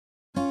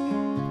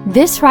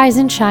This Rise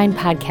and Shine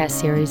podcast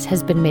series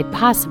has been made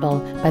possible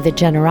by the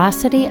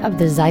generosity of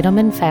the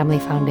Zeidelman Family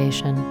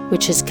Foundation,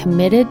 which is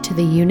committed to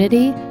the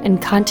unity and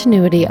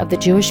continuity of the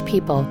Jewish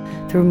people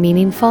through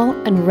meaningful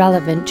and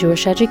relevant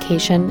Jewish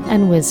education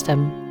and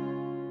wisdom.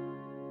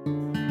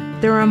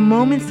 There are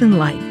moments in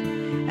life,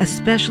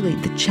 especially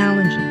the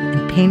challenging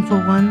and painful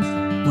ones,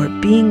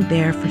 where being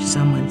there for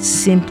someone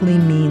simply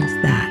means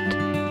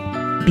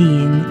that.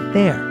 Being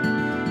there.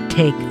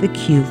 Take the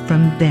cue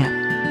from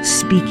them,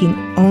 speaking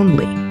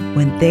only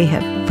when they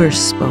have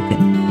first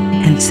spoken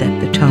and set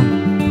the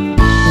tone.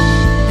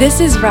 This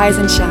is Rise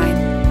and Shine,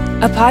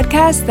 a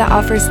podcast that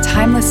offers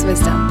timeless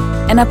wisdom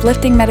and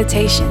uplifting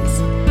meditations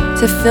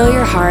to fill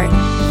your heart,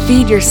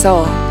 feed your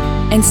soul,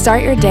 and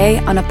start your day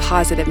on a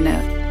positive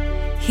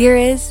note. Here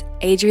is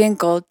Adrienne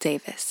Gold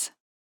Davis.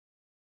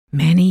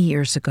 Many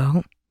years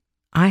ago,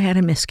 I had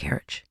a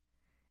miscarriage,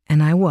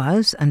 and I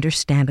was,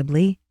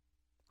 understandably,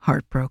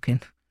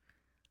 heartbroken.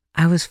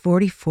 I was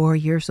 44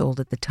 years old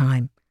at the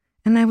time,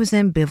 and I was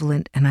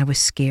ambivalent and I was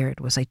scared.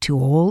 Was I too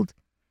old?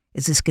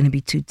 Is this going to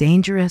be too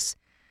dangerous?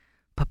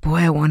 But boy,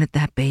 I wanted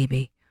that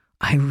baby.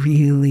 I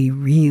really,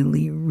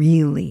 really,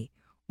 really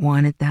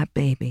wanted that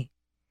baby.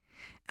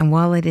 And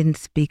while I didn't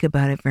speak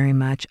about it very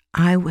much,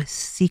 I was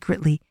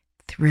secretly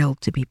thrilled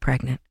to be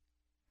pregnant.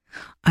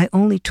 I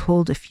only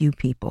told a few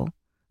people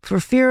for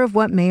fear of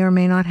what may or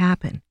may not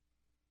happen.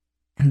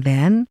 And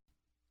then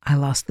I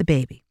lost the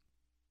baby.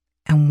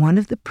 And one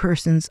of the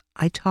persons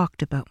I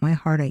talked about my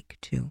heartache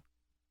to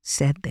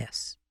said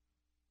this: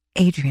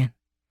 Adrienne,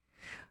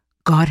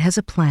 God has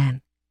a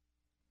plan.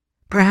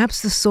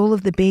 Perhaps the soul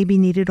of the baby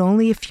needed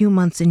only a few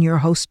months in your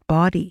host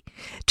body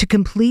to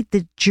complete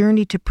the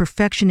journey to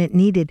perfection it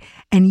needed,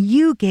 and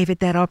you gave it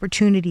that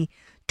opportunity.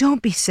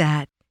 Don't be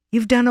sad.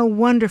 You've done a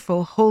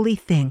wonderful, holy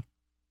thing.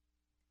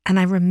 And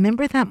I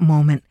remember that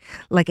moment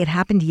like it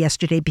happened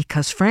yesterday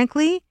because,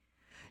 frankly,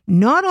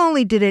 not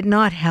only did it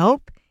not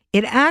help,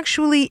 it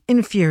actually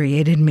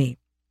infuriated me.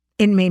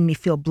 It made me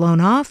feel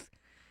blown off,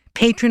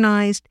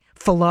 patronized,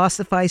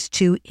 philosophized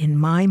to in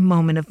my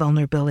moment of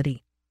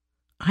vulnerability.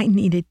 I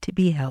needed to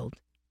be held,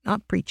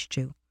 not preached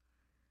to.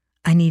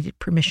 I needed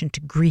permission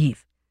to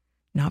grieve,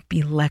 not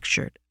be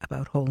lectured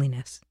about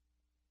holiness.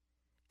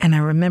 And I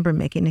remember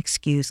making an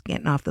excuse,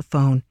 getting off the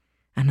phone,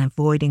 and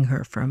avoiding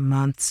her for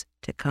months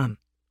to come.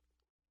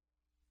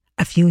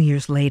 A few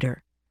years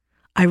later,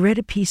 I read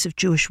a piece of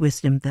Jewish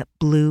wisdom that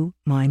blew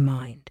my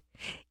mind.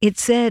 It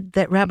said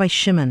that Rabbi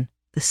Shimon,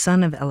 the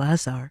son of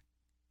Elazar,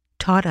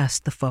 taught us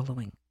the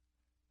following: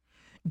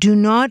 do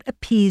not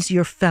appease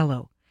your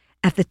fellow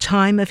at the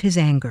time of his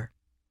anger.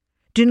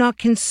 Do not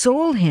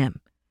console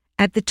him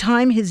at the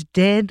time his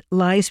dead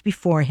lies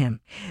before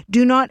him.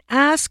 Do not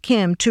ask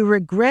him to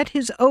regret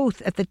his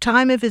oath at the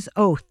time of his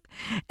oath,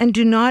 and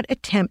do not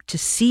attempt to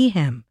see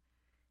him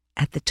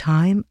at the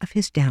time of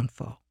his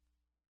downfall.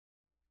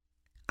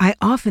 I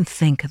often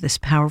think of this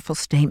powerful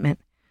statement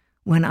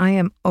when I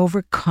am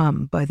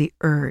overcome by the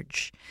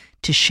urge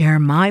to share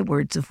my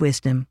words of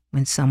wisdom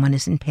when someone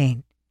is in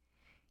pain.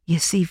 You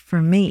see,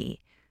 for me,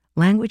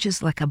 language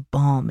is like a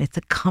balm. It's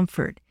a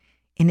comfort,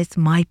 and it's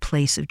my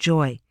place of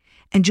joy.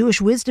 And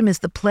Jewish wisdom is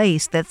the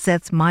place that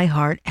sets my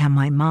heart and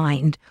my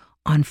mind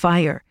on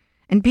fire.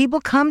 And people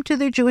come to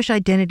their Jewish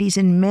identities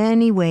in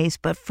many ways,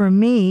 but for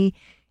me,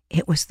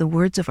 it was the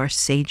words of our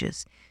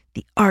sages,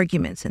 the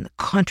arguments and the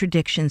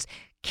contradictions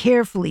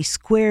carefully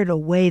squared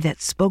away that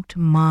spoke to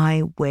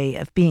my way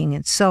of being.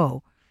 And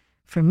so,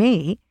 for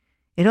me,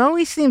 it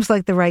always seems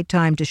like the right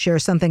time to share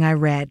something I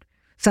read,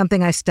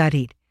 something I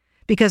studied.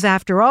 Because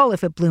after all,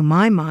 if it blew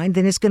my mind,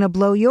 then it's going to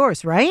blow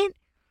yours, right?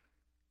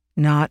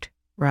 Not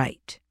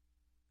right.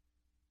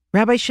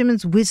 Rabbi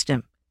Shimon's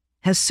wisdom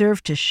has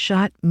served to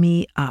shut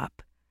me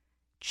up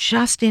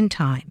just in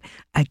time,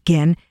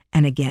 again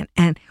and again.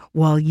 And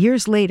while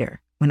years later,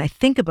 when I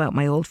think about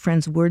my old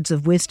friend's words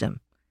of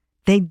wisdom,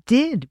 they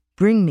did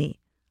bring me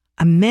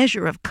a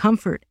measure of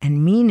comfort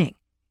and meaning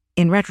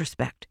in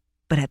retrospect.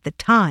 But at the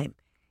time,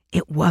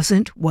 it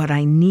wasn't what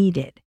I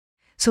needed.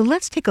 So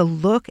let's take a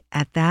look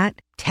at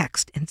that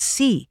text and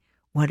see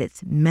what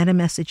its meta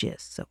message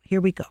is. So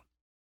here we go.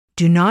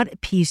 Do not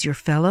appease your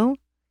fellow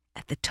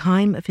at the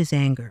time of his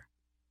anger.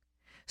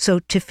 So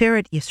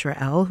Tiferet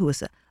Yisrael, who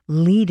is a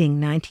leading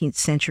 19th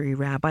century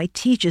rabbi,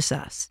 teaches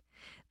us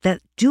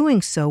that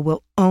doing so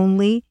will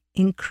only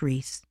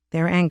increase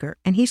their anger.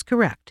 And he's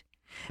correct.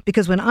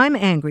 Because when I'm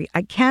angry,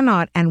 I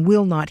cannot and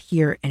will not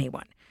hear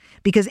anyone.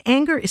 Because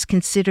anger is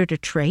considered a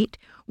trait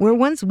where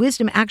one's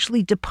wisdom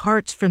actually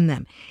departs from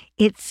them.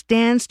 It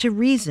stands to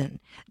reason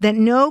that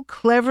no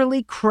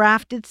cleverly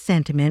crafted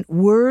sentiment,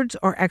 words,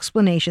 or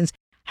explanations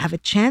have a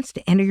chance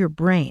to enter your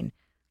brain,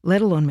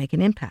 let alone make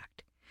an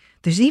impact.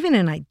 There's even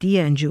an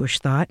idea in Jewish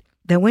thought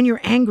that when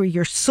you're angry,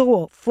 your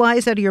soul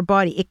flies out of your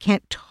body. It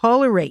can't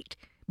tolerate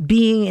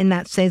being in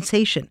that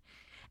sensation.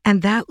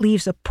 And that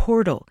leaves a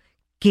portal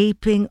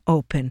gaping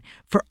open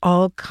for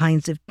all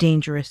kinds of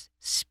dangerous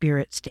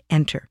spirits to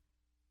enter.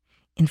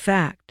 In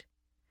fact,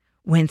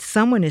 when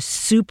someone is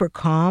super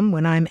calm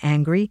when I'm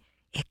angry,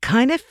 it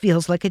kind of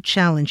feels like a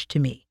challenge to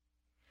me.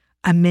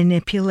 a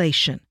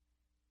manipulation,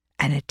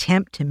 an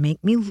attempt to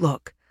make me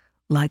look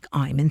like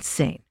I'm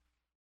insane.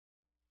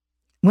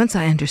 Once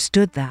I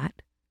understood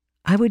that,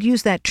 I would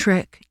use that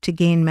trick to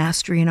gain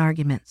mastery in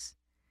arguments.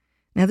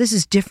 Now, this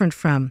is different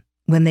from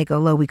when they go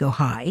low, we go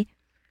high.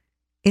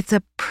 It's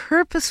a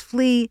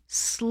purposefully,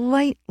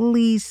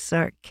 slightly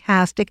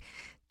sarcastic,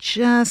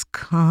 just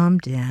calm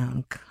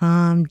down,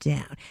 calm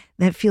down.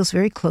 That feels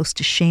very close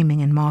to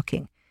shaming and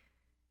mocking.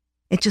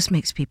 It just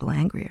makes people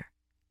angrier.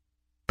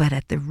 But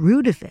at the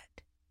root of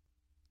it,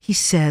 he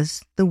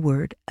says the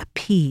word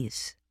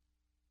appease.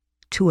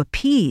 To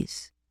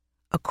appease,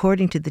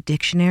 according to the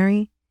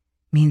dictionary,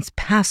 means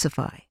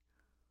pacify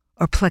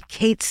or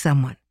placate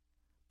someone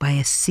by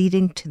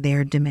acceding to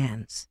their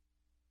demands.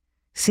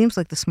 Seems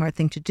like the smart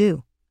thing to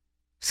do.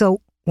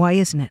 So why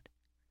isn't it?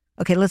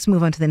 Okay, let's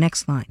move on to the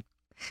next line.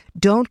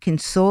 Don't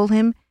console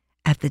him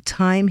at the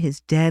time his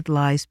dead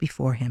lies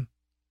before him.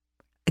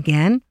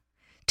 Again,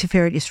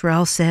 Tiferet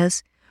Yisrael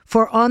says,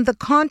 for on the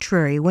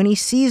contrary, when he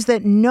sees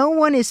that no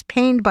one is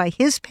pained by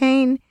his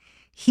pain,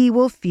 he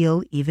will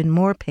feel even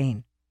more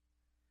pain.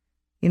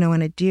 You know,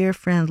 when a dear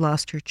friend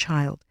lost her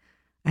child,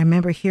 I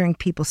remember hearing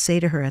people say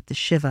to her at the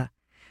Shiva,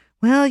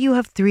 well, you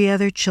have 3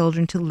 other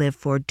children to live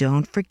for.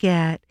 Don't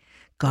forget,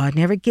 God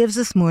never gives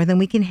us more than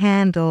we can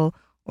handle.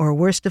 Or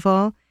worst of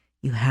all,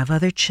 you have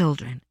other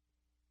children.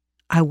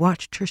 I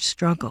watched her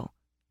struggle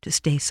to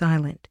stay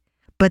silent.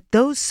 But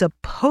those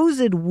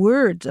supposed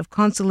words of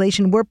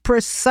consolation were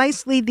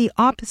precisely the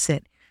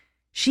opposite.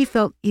 She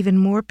felt even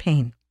more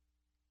pain.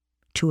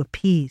 To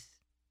appease,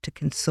 to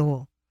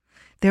console.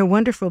 They're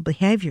wonderful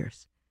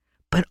behaviors,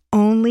 but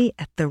only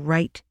at the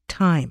right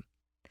time.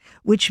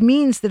 Which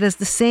means that as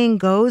the saying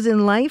goes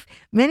in life,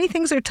 many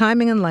things are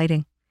timing and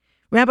lighting.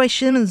 Rabbi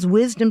Shimon's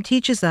wisdom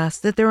teaches us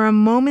that there are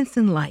moments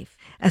in life,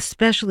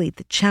 especially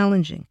the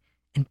challenging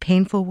and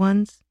painful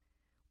ones,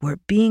 where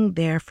being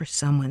there for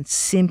someone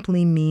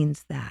simply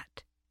means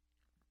that.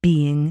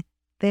 Being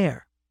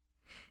there.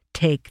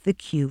 Take the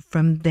cue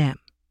from them,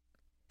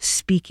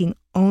 speaking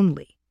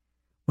only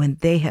when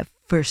they have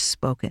first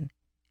spoken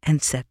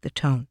and set the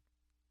tone.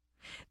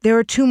 There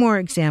are 2 more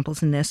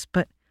examples in this,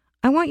 but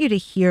I want you to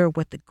hear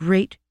what the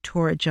great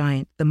Torah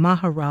giant, the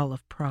Maharal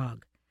of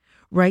Prague,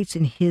 writes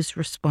in his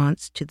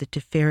response to the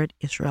Tiferet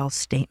Yisrael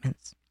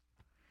statements.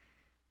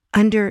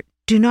 Under,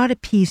 do not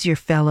appease your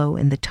fellow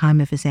in the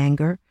time of his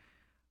anger,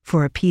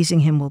 for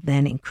appeasing him will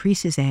then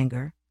increase his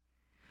anger,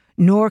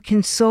 nor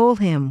console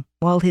him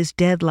while his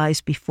dead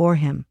lies before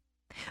him.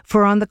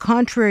 For on the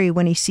contrary,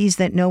 when he sees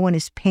that no one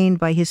is pained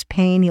by his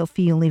pain, he'll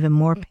feel even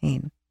more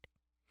pain.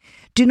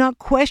 Do not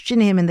question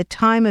him in the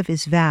time of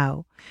his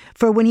vow,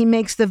 for when he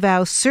makes the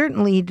vow,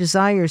 certainly he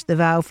desires the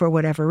vow for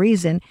whatever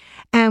reason,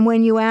 and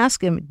when you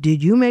ask him,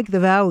 did you make the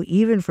vow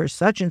even for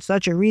such and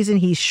such a reason,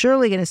 he's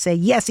surely going to say,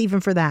 yes, even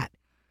for that.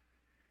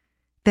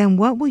 Then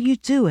what will you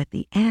do at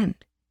the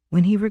end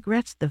when he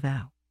regrets the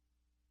vow?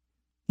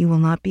 You will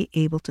not be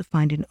able to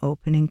find an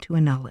opening to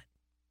annul it.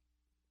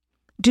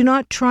 Do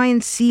not try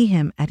and see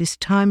him at his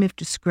time of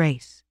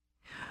disgrace,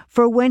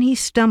 for when he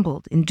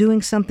stumbled in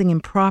doing something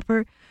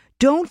improper,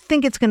 don't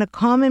think it's going to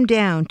calm him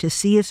down to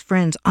see his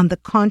friends. On the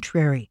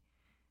contrary,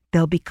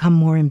 they'll become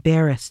more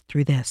embarrassed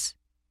through this.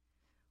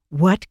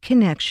 What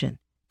connection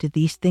do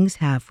these things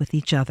have with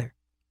each other?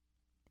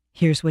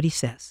 Here's what he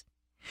says.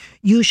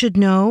 You should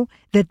know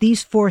that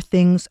these 4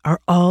 things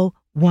are all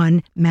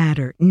one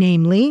matter,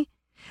 namely,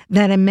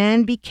 that a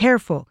man be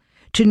careful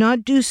to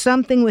not do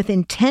something with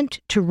intent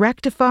to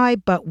rectify,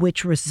 but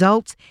which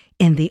results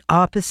in the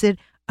opposite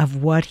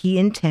of what he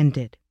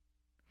intended.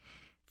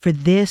 For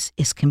this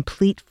is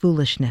complete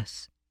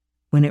foolishness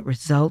when it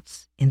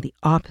results in the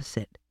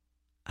opposite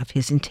of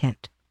his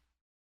intent.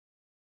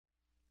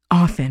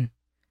 Often,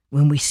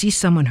 when we see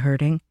someone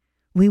hurting,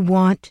 we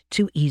want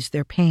to ease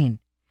their pain.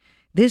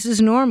 This is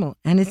normal,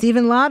 and it's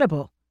even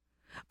laudable.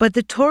 But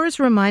the Torah is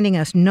reminding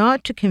us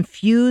not to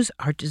confuse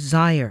our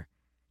desire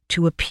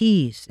to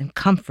appease and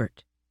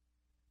comfort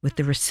with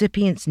the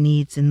recipient's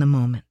needs in the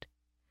moment,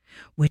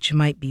 which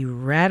might be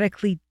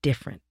radically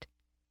different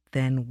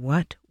than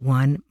what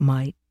one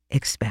might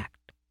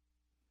expect.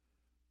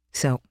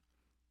 So,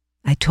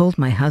 I told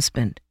my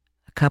husband,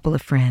 a couple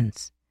of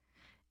friends,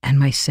 and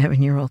my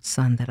 7-year-old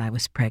son that I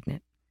was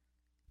pregnant,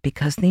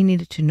 because they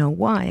needed to know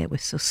why I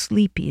was so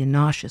sleepy and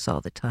nauseous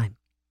all the time.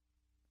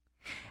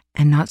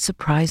 And not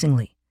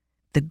surprisingly,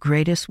 the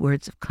greatest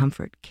words of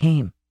comfort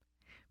came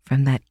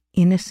from that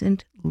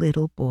innocent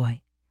little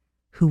boy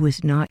who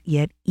was not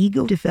yet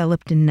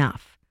ego-developed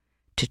enough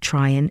to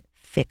try and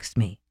fix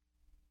me.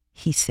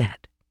 He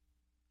said,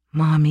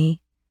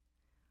 Mommy,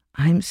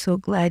 I'm so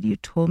glad you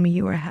told me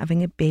you were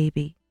having a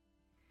baby,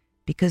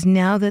 because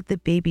now that the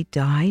baby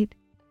died,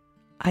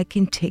 I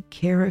can take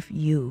care of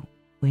you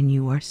when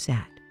you are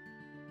sad.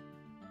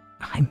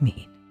 I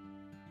mean,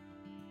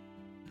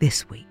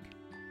 this week,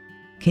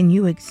 can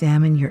you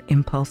examine your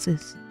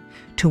impulses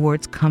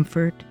towards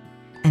comfort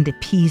and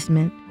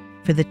appeasement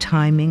for the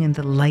timing and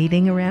the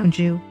lighting around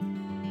you?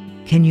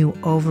 Can you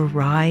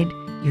override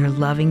your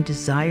loving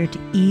desire to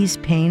ease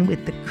pain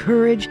with the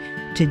courage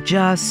to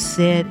just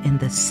sit in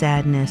the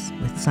sadness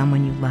with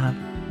someone you love.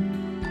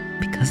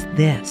 Because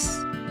this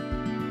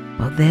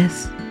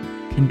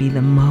can be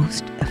the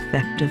most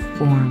effective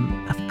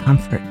form of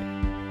comfort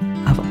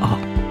of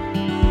all.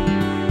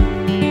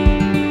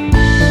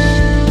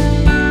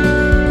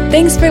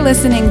 Thanks for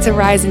listening to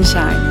Rise and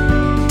Shine.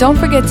 Don't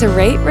forget to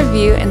rate,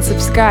 review, and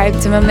subscribe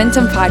to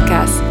Momentum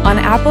Podcasts on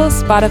Apple,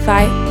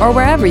 Spotify, or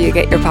wherever you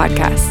get your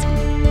podcasts.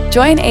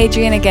 Join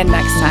Adrienne again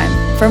next time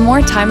for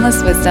more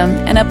timeless wisdom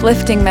and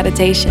uplifting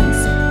meditations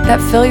that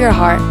fill your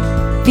heart,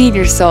 feed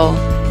your soul,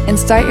 and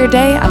start your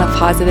day on a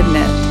positive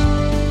note.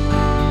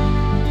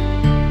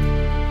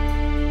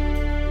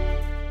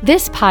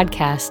 This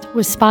podcast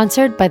was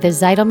sponsored by the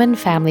Zeitelman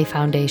Family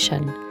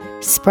Foundation.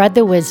 Spread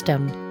the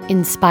wisdom.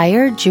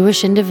 Inspire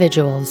Jewish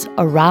individuals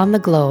around the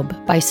globe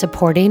by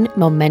supporting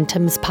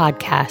Momentum's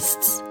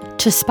podcasts.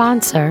 To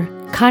sponsor,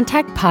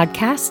 contact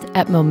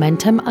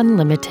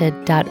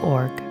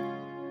podcast@momentumunlimited.org.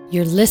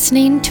 You're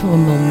listening to a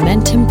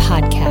Momentum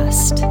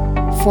podcast.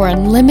 For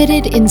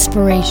unlimited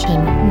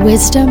inspiration,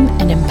 wisdom,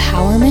 and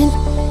empowerment,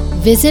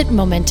 visit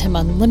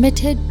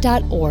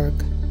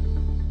momentumunlimited.org.